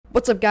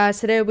What's up, guys?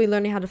 Today we'll be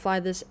learning how to fly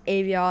this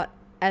Aviat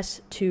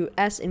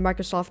S2S in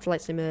Microsoft Flight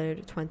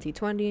Simulator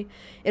 2020.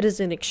 It is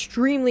an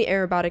extremely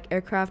aerobatic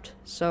aircraft,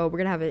 so we're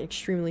gonna have an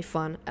extremely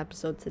fun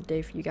episode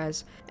today for you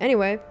guys.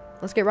 Anyway,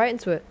 let's get right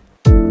into it.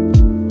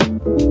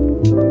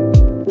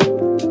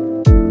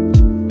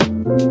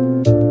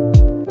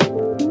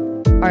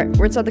 Alright,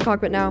 we're inside the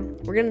cockpit now.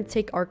 We're gonna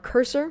take our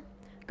cursor,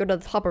 go to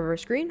the top of our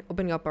screen,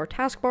 opening up our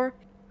taskbar.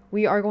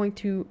 We are going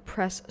to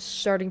press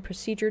Starting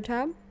Procedure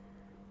tab.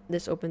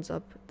 This opens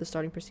up the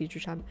Starting Procedure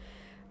tab.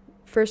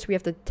 First, we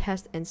have to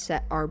test and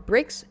set our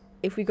brakes.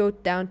 If we go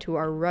down to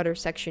our rudder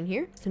section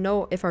here, to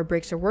know if our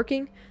brakes are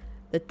working,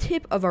 the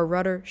tip of our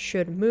rudder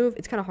should move.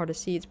 It's kind of hard to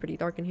see. It's pretty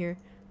dark in here.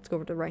 Let's go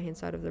over to the right-hand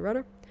side of the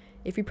rudder.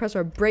 If we press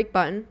our brake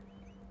button,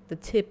 the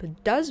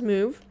tip does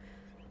move,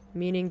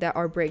 meaning that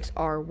our brakes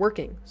are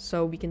working.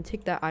 So we can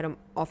take that item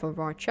off of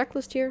our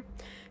checklist here.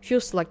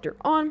 Fuel selector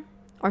on.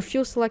 Our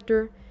fuel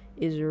selector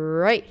is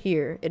right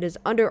here. It is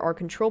under our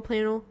control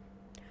panel.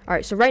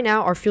 Alright, so right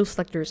now our fuel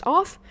selector is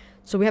off,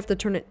 so we have to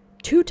turn it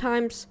 2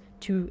 times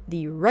to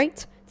the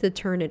right to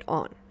turn it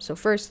on. So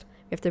first,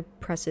 we have to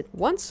press it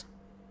once,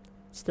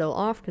 still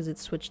off because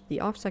it's switched to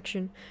the off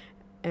section,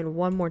 and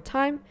one more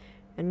time,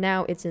 and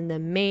now it's in the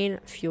main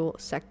fuel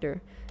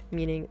sector,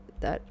 meaning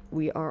that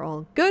we are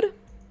all good.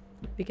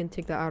 We can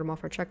take that item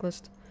off our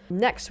checklist.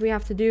 Next we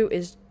have to do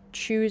is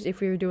choose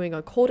if we're doing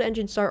a cold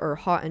engine start or a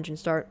hot engine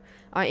start.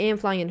 I am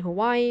flying in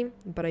Hawaii,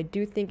 but I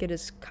do think it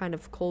is kind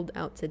of cold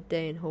out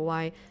today in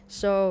Hawaii,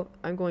 so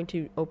I'm going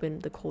to open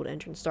the cold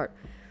engine start.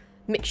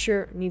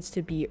 Mixture needs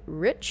to be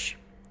rich.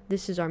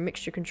 This is our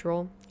mixture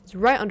control. It's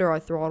right under our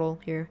throttle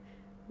here,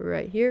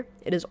 right here.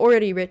 It is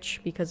already rich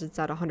because it's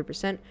at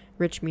 100%.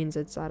 Rich means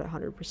it's at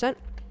 100%,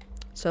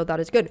 so that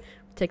is good.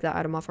 Take that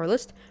item off our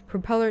list.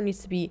 Propeller needs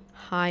to be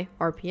high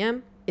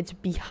RPM. It's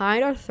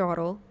behind our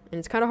throttle, and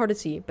it's kind of hard to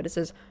see, but it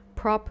says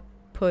prop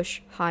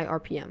push high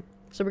RPM.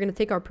 So we're going to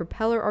take our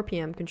propeller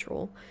RPM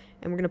control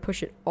and we're going to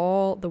push it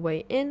all the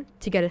way in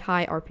to get it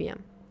high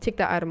RPM. Take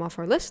that item off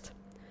our list.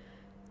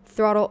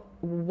 Throttle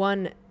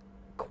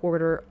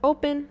 1/4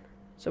 open.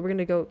 So we're going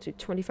to go to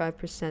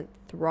 25%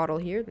 throttle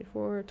here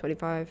before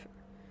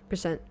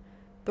 25%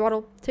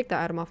 throttle. Take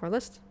that item off our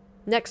list.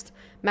 Next,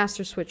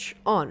 master switch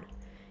on.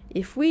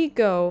 If we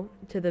go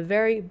to the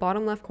very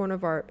bottom left corner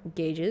of our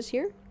gauges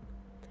here,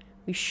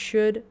 we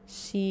should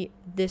see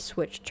this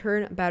switch,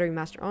 turn battery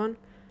master on.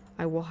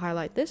 I will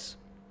highlight this.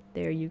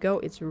 There you go.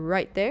 It's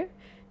right there.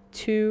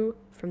 2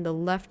 from the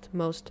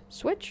leftmost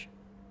switch.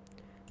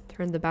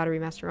 Turn the battery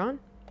master on.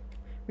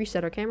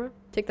 Reset our camera.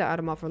 Take that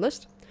item off our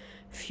list.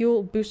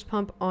 Fuel boost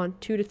pump on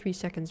 2 to 3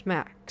 seconds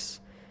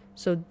max.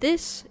 So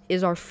this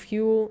is our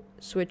fuel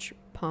switch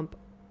pump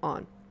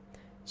on.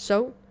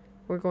 So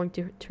we're going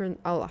to turn,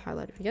 I'll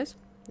highlight it for you guys.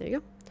 There you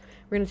go.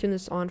 We're going to turn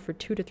this on for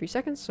 2 to 3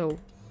 seconds. So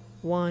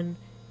 1,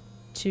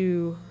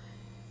 2,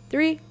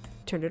 3.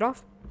 Turn it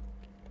off.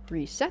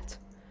 Reset.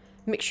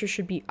 Mixture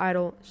should be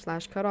idle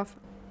 / cutoff.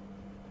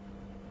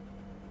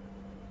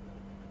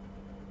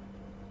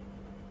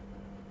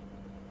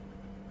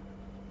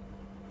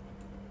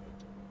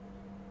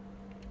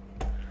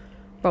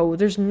 Bro,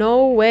 there's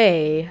no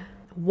way.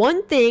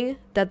 One thing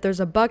that there's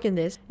a bug in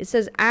this, it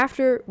says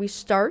after we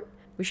start,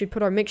 we should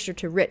put our mixture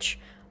to rich.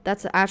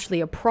 That's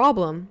actually a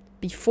problem.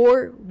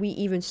 Before we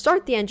even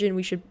start the engine,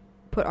 we should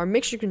put our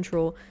mixture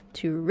control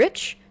to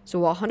rich,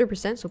 so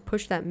 100%, so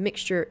push that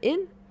mixture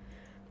in.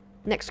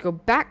 Next, go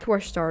back to our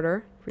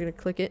starter. We're going to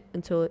click it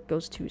until it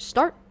goes to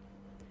start.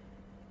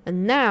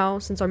 And now,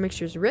 since our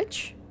mixture is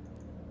rich,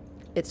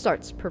 it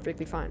starts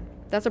perfectly fine.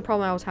 That's a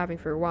problem I was having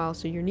for a while,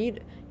 so you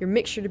need your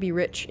mixture to be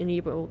rich and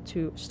able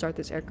to start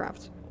this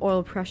aircraft.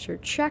 Oil pressure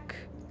check.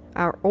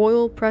 Our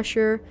oil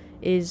pressure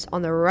is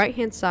on the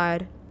right-hand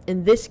side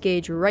in this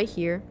gauge right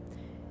here.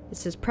 It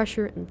says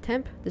pressure and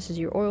temp. This is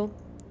your oil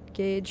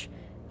gauge.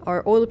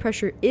 Our oil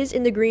pressure is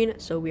in the green,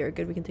 so we are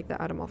good. We can take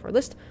that item off our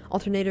list.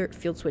 Alternator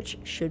field switch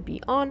should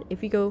be on. If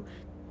we go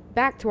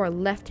back to our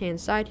left-hand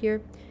side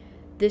here,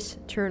 this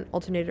turn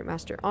alternator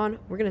master on.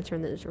 We're going to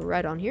turn this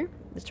right on here.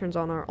 This turns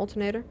on our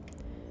alternator.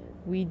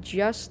 We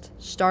just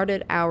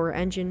started our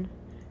engine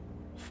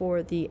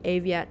for the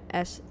Aviat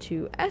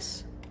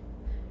S2S,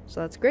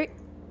 so that's great.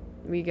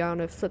 We're going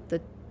to flip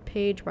the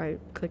page by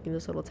clicking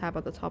this little tab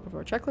at the top of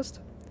our checklist.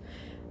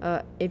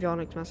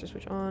 Avionics master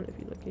switch on. If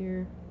you look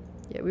here.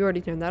 Yeah, we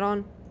already turned that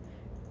on.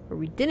 Or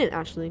we didn't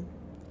actually.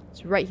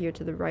 It's right here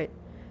to the right.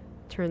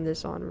 Turn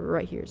this on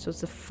right here. So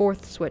it's the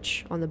 4th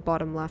switch on the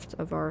bottom left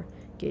of our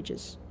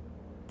gauges.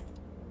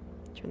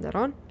 Turn that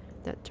on.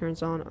 That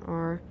turns on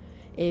our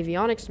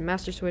avionics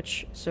master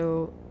switch.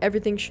 So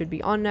everything should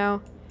be on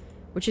now,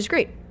 which is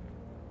great.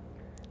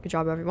 Good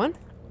job, everyone.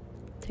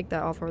 Take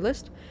that off our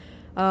list.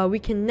 We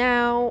can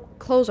now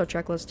close our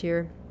checklist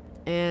here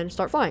and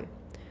start flying.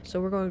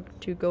 So we're going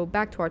to go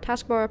back to our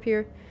taskbar up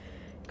here.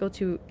 Go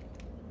to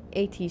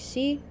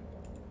ATC,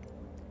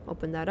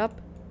 open that up,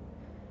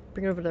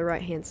 bring it over to the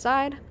right hand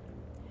side.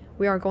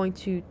 We are going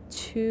to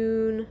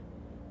tune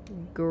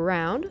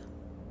ground.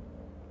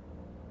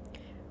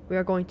 We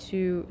are going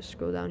to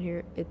scroll down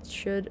here. It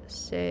should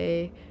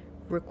say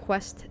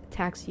request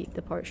taxi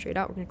depart straight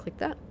out. We're gonna click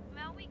that.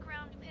 Maui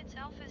ground Pitts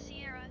Alpha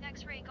Sierra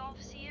X-ray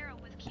Golf Sierra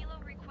with Kilo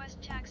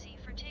request taxi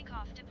for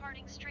takeoff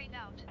departing straight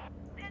out.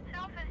 Pitts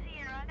Alpha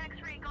Sierra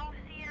X-ray Golf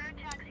Sierra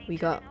taxi. We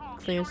got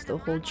clearance to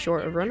hold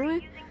short of runway.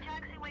 Using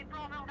taxiway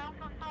Bravo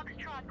Alpha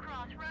Foxtrot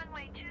cross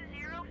runway 20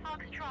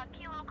 Foxtrot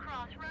Kilo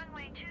cross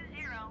runway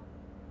 20.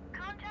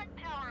 Contact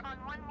tower on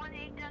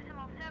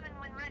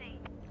 118.7 when ready.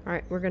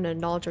 Alright, we're gonna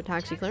acknowledge our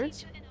taxi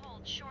clearance. And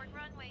hold short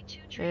runway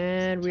 2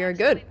 And we are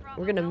good.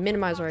 We're gonna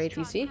minimize our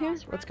ATC here.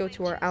 Let's go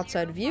to our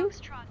outside view.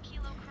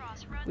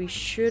 We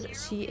should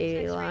see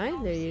a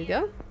line. There you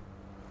go.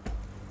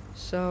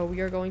 So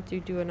we are going to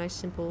do a nice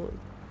simple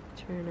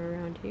turn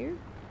around here.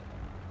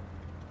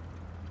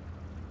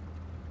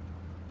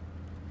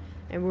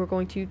 And we're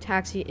going to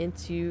taxi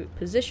into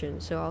position.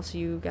 So I'll see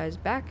you guys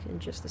back in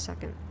just a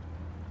second.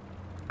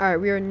 Alright,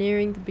 we are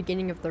nearing the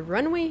beginning of the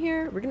runway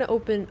here. We're going to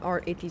open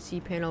our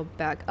ATC panel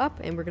back up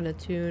and we're going to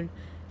tune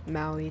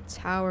Maui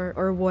Tower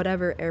or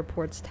whatever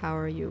airport's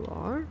tower you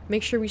are.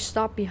 Make sure we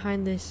stop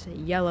behind this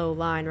yellow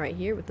line right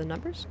here with the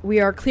numbers. We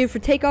are clear for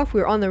takeoff.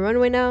 We're on the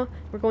runway now.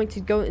 We're going to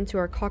go into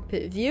our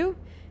cockpit view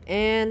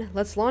and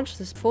let's launch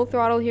this full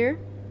throttle here.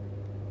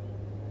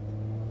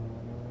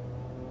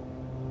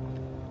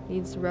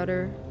 Needs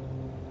rudder.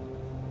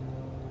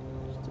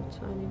 Just a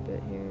tiny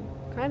bit here.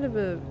 Kind of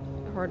a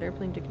hard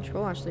airplane to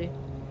control, actually.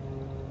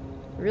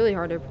 Really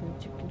hard airplane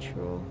to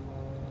control.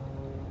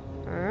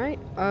 Alright,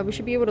 we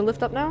should be able to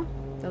lift up now.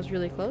 That was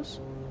really close.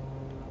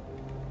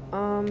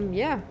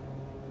 Yeah.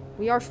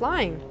 We are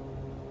flying.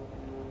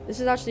 This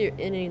is actually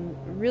in a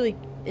really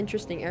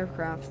interesting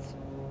aircraft.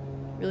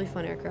 Really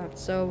fun aircraft.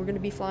 So we're going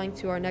to be flying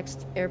to our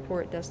next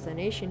airport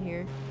destination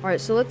here.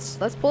 Alright, so let's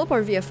pull up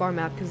our VFR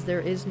map because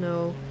there is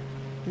no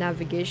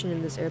navigation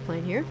in this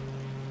airplane here.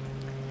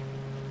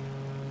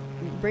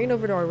 Bring it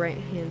over to our right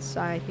hand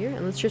side here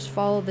and let's just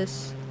follow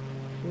this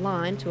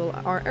line to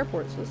our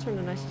airport. So let's turn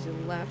the nice to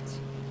the left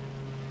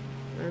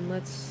and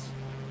let's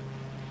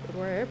go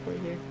to our airport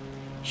here.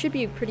 Should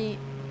be a pretty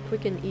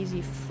quick and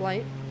easy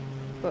flight,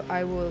 but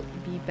I will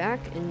be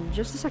back in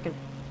just a second.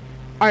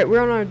 Alright,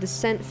 we're on our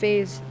descent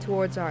phase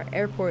towards our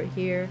airport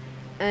here,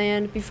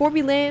 and before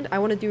we land I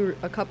want to do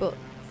a couple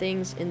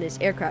things in this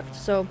aircraft.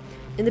 So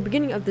in the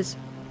beginning of this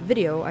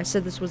video I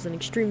said this was an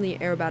extremely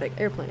aerobatic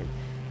airplane.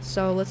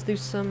 So let's do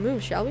some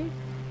moves, shall we?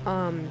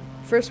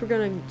 First we're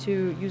going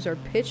to use our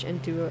pitch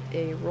and do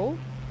a roll.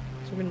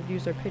 So we're going to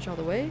use our pitch all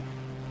the way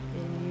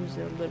and use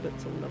it a little bit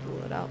to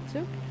level it out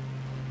too.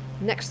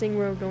 Next thing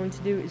we're going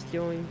to do is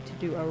going to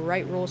do a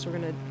right roll. So we're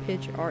going to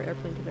pitch our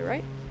airplane to the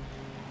right.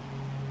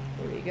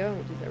 There we go.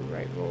 We'll do the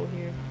right roll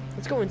here.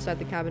 Let's go inside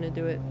the cabin and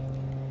do it.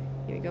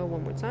 Here we go,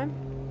 one more time.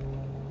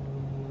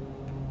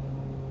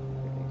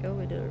 There we go,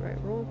 we did a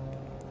right roll.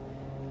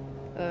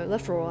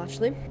 Left roll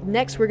actually.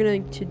 Next we're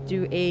going to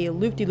do a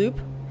loop-de-loop.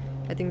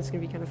 I think it's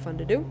going to be kind of fun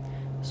to do.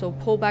 So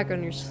pull back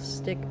on your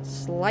stick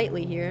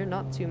slightly here,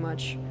 not too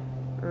much,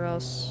 or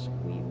else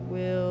we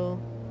will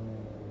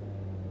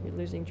be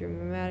losing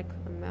dramatic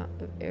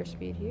amount of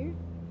airspeed here.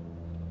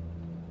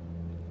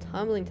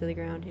 Tumbling to the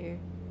ground here.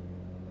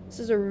 This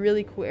is a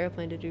really cool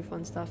airplane to do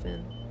fun stuff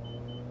in.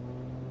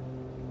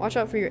 Watch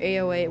out for your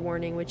AOA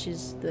warning, which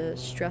is the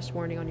stress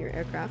warning on your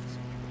aircraft.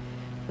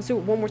 Let's do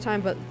it one more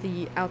time, but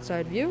the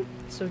outside view.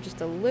 So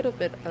just a little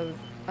bit of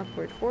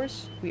upward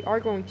force. We are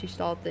going to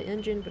stall the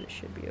engine, but it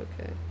should be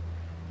okay.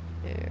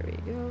 There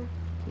we go.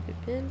 Keep it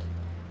pinned.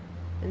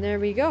 And there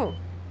we go.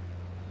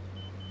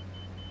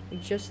 We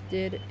just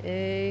did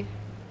a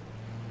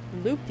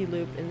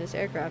loop-de-loop in this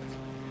aircraft.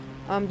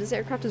 This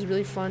aircraft is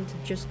really fun to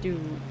just do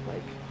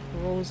like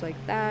rolls like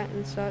that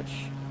and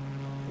such.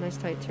 Nice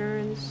tight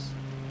turns.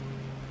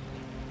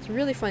 It's a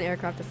really fun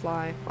aircraft to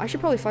fly. I should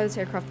probably fly this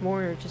aircraft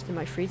more just in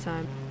my free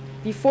time.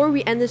 Before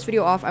we end this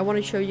video off, I want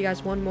to show you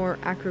guys one more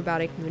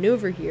acrobatic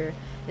maneuver here,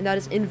 and that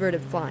is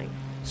inverted flying.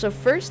 So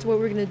first, what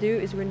we're going to do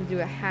is we're going to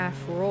do a half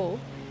roll,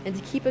 and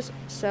to keep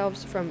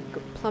ourselves from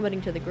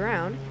plummeting to the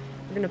ground,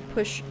 we're going to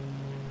push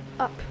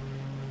up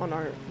on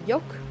our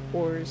yoke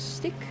or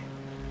stick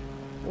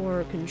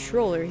or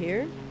controller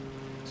here.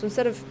 So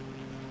instead of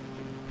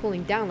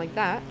pulling down like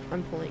that,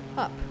 I'm pulling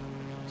up.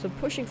 So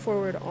pushing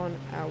forward on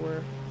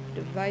our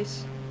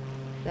device,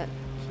 that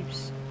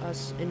keeps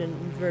us in an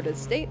inverted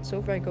state. So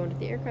if I go into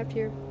the aircraft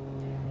here,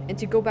 and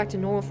to go back to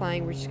normal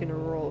flying, we're just going to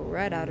roll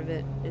right out of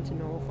it into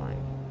normal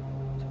flying.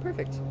 So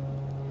perfect.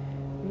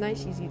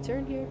 Nice easy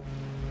turn here.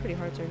 Pretty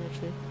hard turn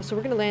actually. So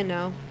we're going to land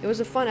now. It was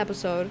a fun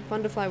episode.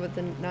 Fun to fly with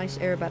a nice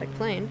aerobatic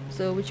plane.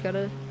 So we just got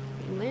to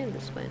land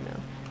this plane now.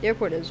 The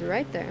airport is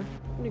right there.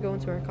 I'm going to go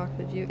into our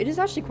cockpit view. It is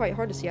actually quite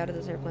hard to see out of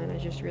this airplane, I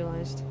just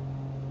realized.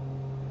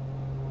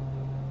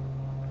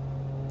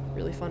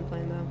 Really fun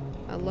plane though.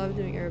 I love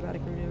doing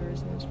aerobatic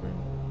maneuvers in this plane.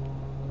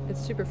 It's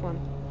super fun.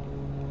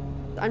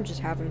 I'm just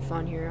having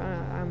fun here.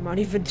 I'm not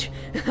even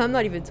I'm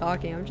not even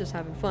talking. I'm just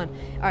having fun.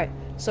 All right.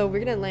 So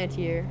we're going to land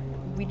here.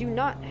 We do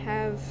not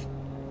have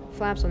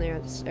flaps on the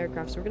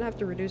aircraft, so we're going to have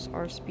to reduce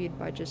our speed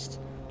by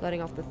just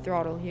letting off the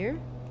throttle here.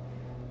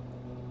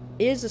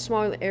 It is a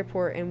small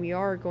airport and we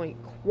are going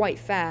quite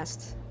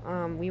fast.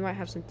 We might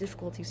have some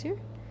difficulties here.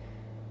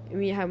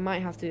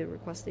 Might have to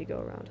request a go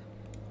around.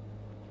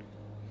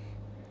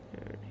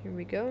 Alright, here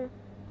we go.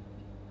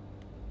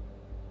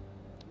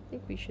 I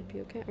think we should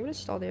be okay. I'm gonna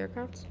stall the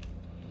aircraft.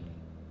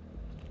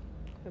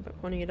 By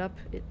pointing it up,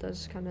 it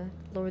does kind of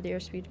lower the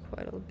airspeed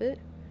quite a little bit.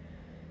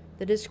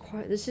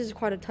 This is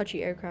quite a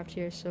touchy aircraft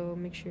here, so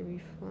make sure we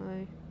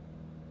fly.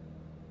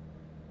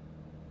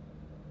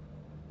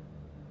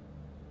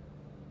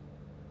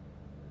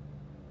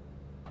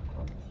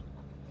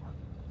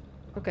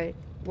 Okay,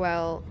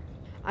 well,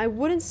 I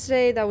wouldn't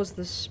say that was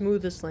the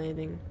smoothest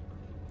landing,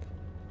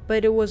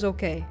 but it was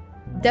okay.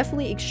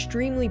 Definitely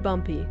extremely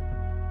bumpy.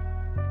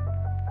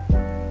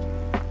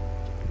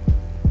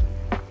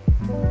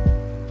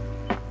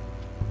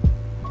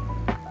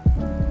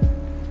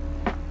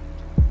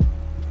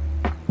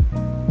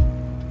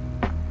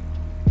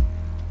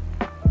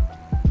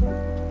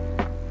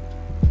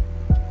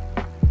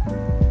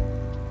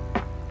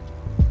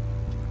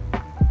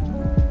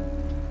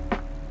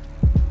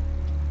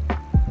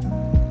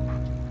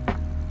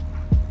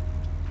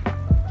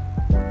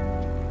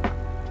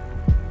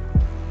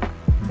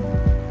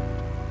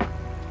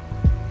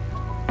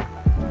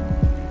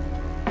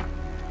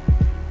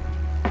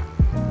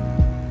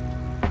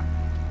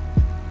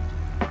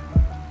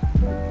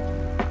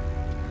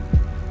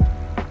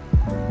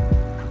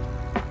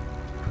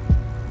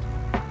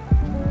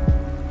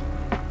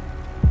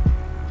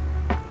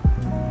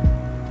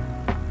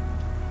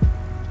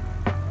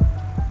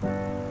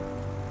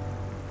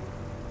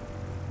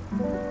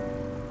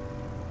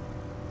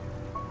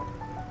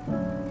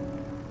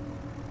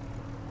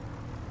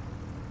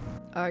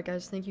 Alright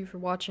guys, thank you for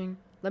watching.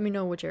 Let me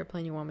know which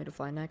airplane you want me to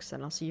fly next,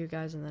 and I'll see you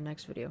guys in the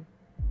next video.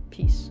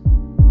 Peace.